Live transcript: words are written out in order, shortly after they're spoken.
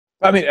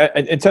I mean,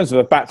 in terms of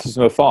a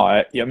baptism of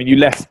fire, I mean, you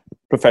left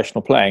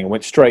professional playing and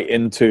went straight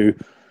into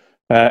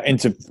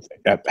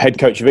head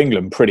coach of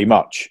England, pretty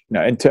much.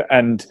 At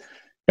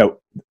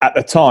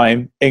the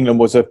time, England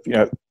was a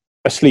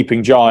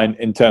sleeping giant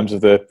in terms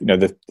of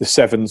the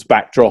sevens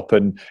backdrop,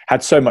 and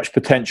had so much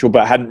potential,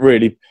 but hadn't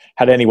really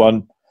had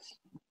anyone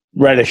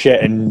relish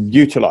it and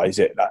utilise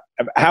it.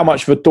 How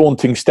much of a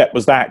daunting step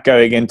was that,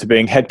 going into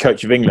being head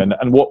coach of England,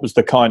 and what was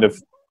the kind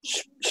of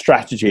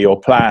strategy or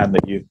plan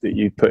that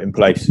you put in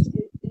place?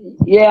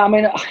 Yeah, I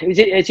mean,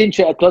 it's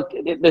interesting.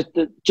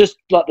 Just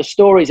like the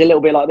story is a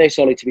little bit like this,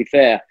 Ollie, to be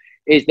fair,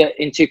 is that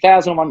in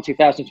 2001,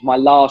 2002, my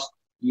last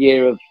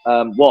year of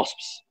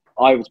Wasps,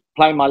 I was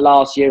playing my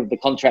last year of the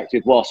contract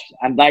with Wasps,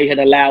 and they had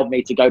allowed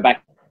me to go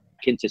back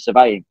into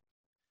surveying.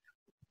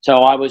 So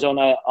I was on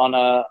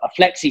a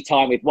flexi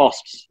time with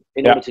Wasps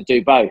in order to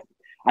do both.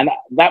 And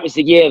that was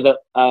the year that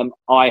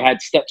I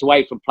had stepped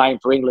away from playing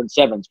for England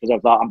Sevens, because I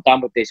was like, I'm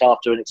done with this,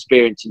 after an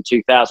experience in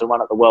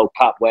 2001 at the World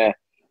Cup where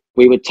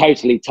we were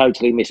totally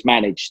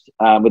mismanaged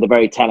with a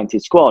very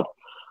talented squad.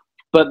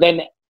 But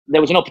then there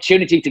was an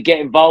opportunity to get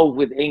involved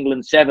with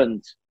England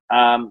Sevens,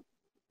 and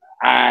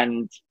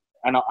I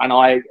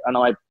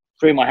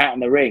threw my hat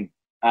in the ring.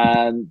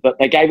 But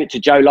they gave it to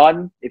Joe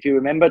Lydon, if you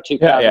remember,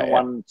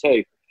 2001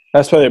 2.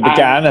 That's where it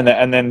began,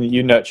 and then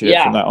you nurtured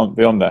it from that on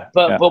beyond there.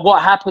 But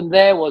what happened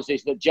there was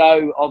that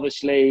Joe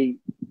obviously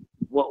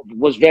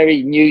was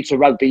very new to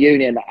rugby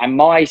union, and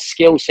my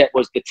skill set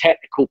was the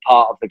technical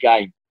part of the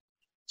game.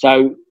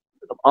 So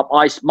what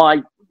I'm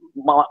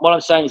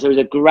saying is there was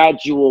a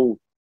gradual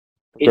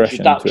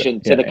introduction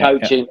to the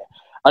coaching,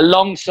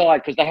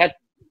 alongside, because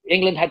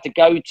England had to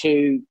go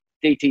to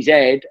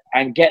DTZ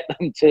and get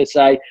them to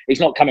say,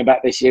 he's not coming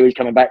back this year, he's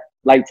coming back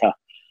later.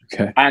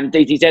 Okay. And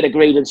DTZ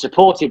agreed and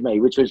supported me,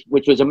 which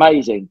was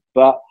amazing.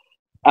 But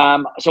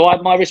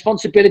my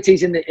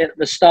responsibilities at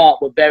the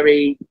start were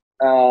very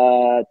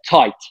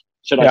tight,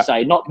 should I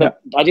say?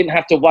 I didn't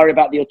have to worry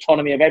about the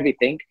autonomy of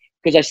everything,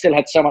 because I still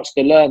had so much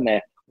to learn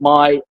there.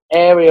 My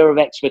area of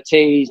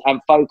expertise and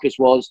focus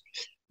was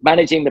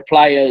managing the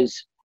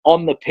players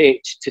on the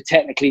pitch to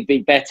technically be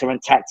better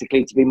and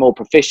tactically to be more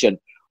proficient,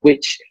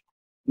 which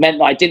meant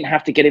that I didn't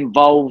have to get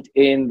involved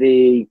in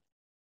the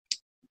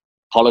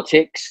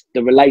politics,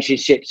 the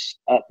relationships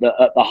at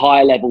the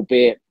higher level,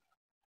 be it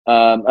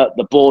at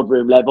the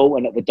boardroom level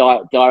and at the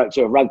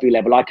director of rugby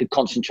level. I could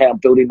concentrate on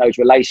building those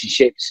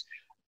relationships,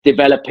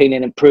 developing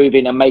and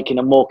improving and making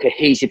a more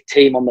cohesive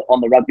team on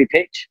the rugby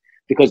pitch,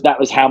 because that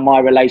was how my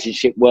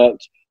relationship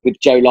worked with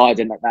Joe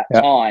Lydon at that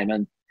time.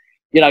 And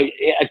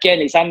again,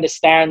 it's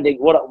understanding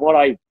what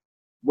I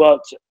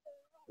worked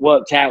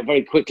out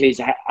very quickly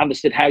is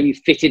understood how you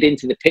fitted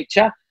into the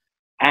picture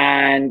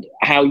and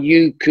how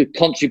you could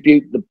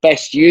contribute the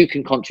best you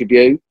can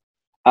contribute,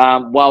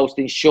 whilst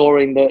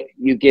ensuring that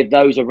you give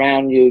those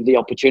around you the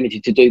opportunity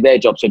to do their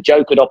job. So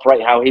Joe could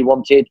operate how he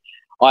wanted.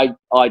 I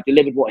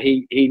delivered what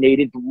he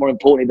needed, but more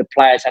importantly, the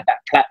players had that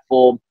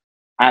platform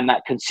and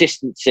that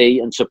consistency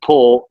and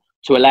support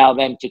to allow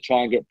them to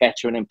try and get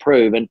better and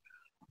improve. And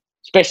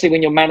especially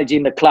when you're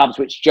managing the clubs,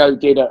 which Joe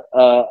did at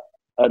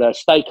a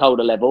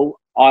stakeholder level,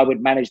 I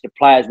would manage the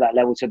players at that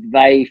level so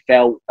they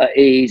felt at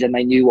ease and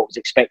they knew what was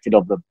expected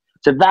of them.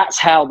 So that's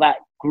how that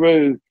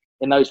grew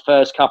in those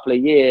first couple of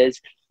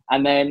years.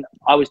 And then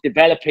I was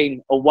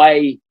developing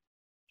away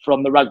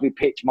from the rugby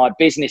pitch my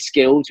business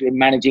skills in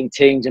managing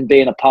teams and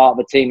being a part of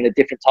a team in a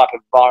different type of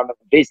environment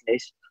and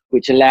business,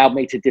 which allowed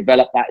me to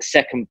develop that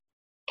second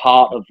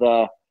part of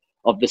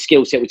the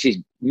skill set, which is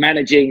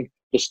managing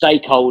the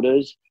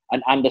stakeholders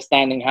and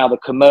understanding how the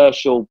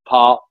commercial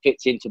part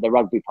fits into the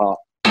rugby part.